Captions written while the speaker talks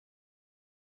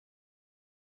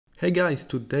Hey guys,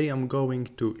 today I'm going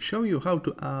to show you how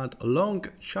to add long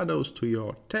shadows to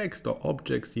your text or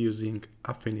objects using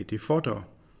Affinity Photo.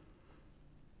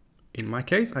 In my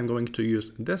case, I'm going to use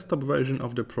desktop version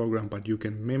of the program, but you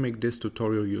can mimic this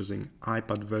tutorial using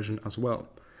iPad version as well.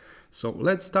 So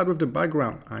let's start with the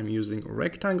background. I'm using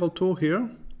rectangle tool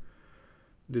here.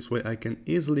 This way I can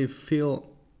easily fill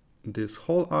this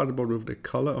whole artboard with the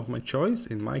color of my choice.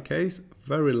 In my case,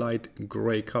 very light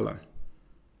gray color.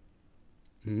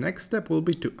 Next step will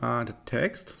be to add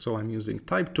text, so I'm using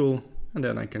type tool and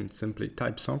then I can simply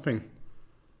type something.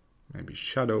 Maybe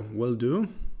shadow will do.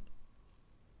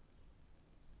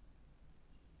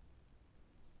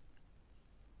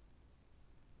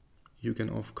 You can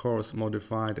of course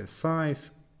modify the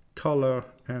size, color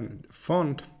and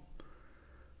font.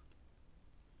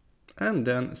 And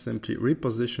then simply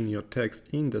reposition your text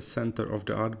in the center of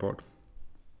the artboard.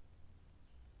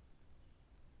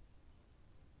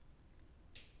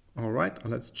 Alright,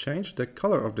 let's change the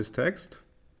color of this text.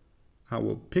 I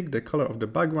will pick the color of the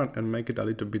background and make it a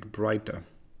little bit brighter.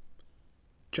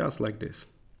 Just like this.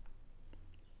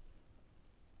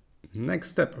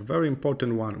 Next step, very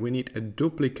important one, we need a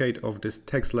duplicate of this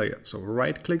text layer. So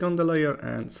right click on the layer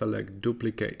and select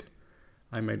duplicate.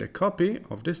 I made a copy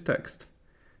of this text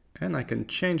and I can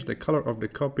change the color of the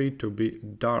copy to be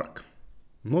dark.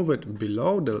 Move it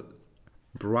below the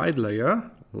bright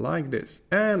layer like this.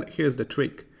 And here's the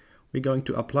trick. We're going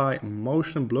to apply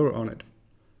motion blur on it.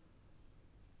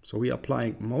 So we're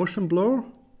applying motion blur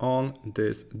on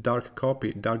this dark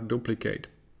copy, dark duplicate.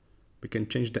 We can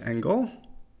change the angle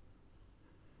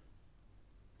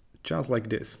just like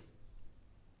this.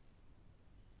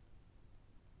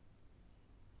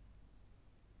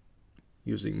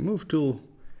 Using move tool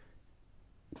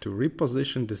to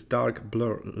reposition this dark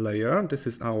blur layer. This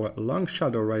is our long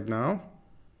shadow right now.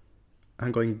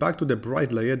 I'm going back to the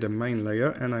bright layer, the main layer,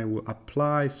 and I will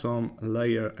apply some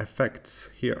layer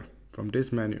effects here from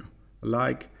this menu,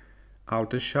 like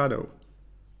outer shadow.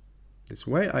 This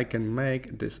way I can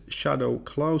make this shadow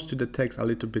close to the text a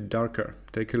little bit darker.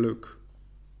 Take a look.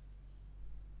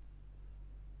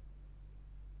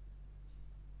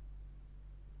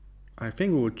 I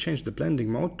think we will change the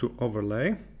blending mode to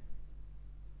overlay.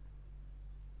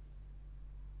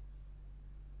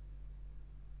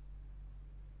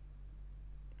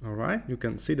 Alright, you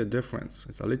can see the difference.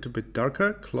 It's a little bit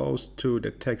darker, close to the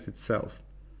text itself.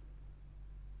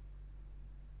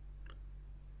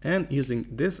 And using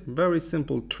this very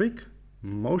simple trick,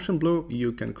 motion blur,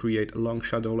 you can create a long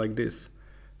shadow like this.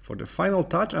 For the final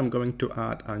touch, I'm going to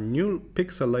add a new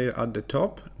pixel layer at the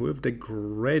top with the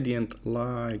gradient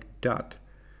like that.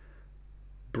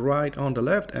 Bright on the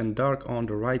left and dark on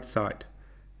the right side.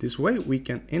 This way we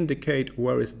can indicate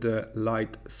where is the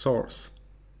light source.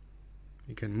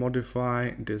 You can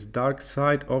modify this dark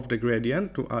side of the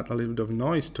gradient to add a little bit of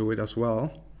noise to it as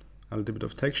well, a little bit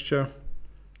of texture.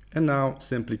 And now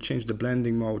simply change the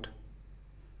blending mode.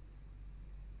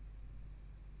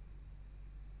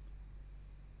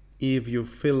 If you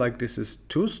feel like this is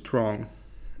too strong,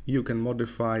 you can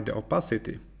modify the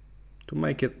opacity to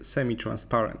make it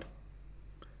semi-transparent.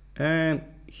 And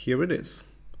here it is.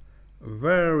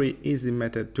 Very easy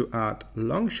method to add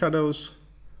long shadows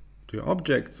to your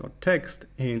objects or text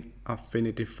in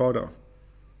Affinity Photo.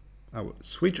 I will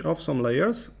switch off some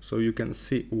layers so you can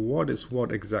see what is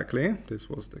what exactly. This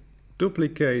was the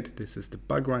duplicate, this is the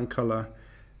background color,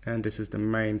 and this is the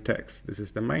main text. This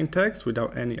is the main text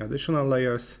without any additional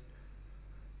layers.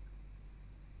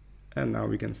 And now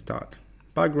we can start.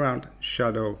 Background,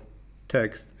 shadow,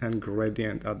 text, and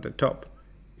gradient at the top.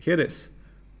 Here it is.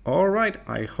 Alright,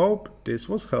 I hope this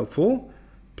was helpful.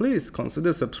 Please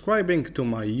consider subscribing to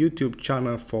my YouTube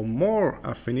channel for more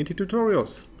Affinity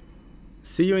tutorials.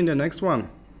 See you in the next one.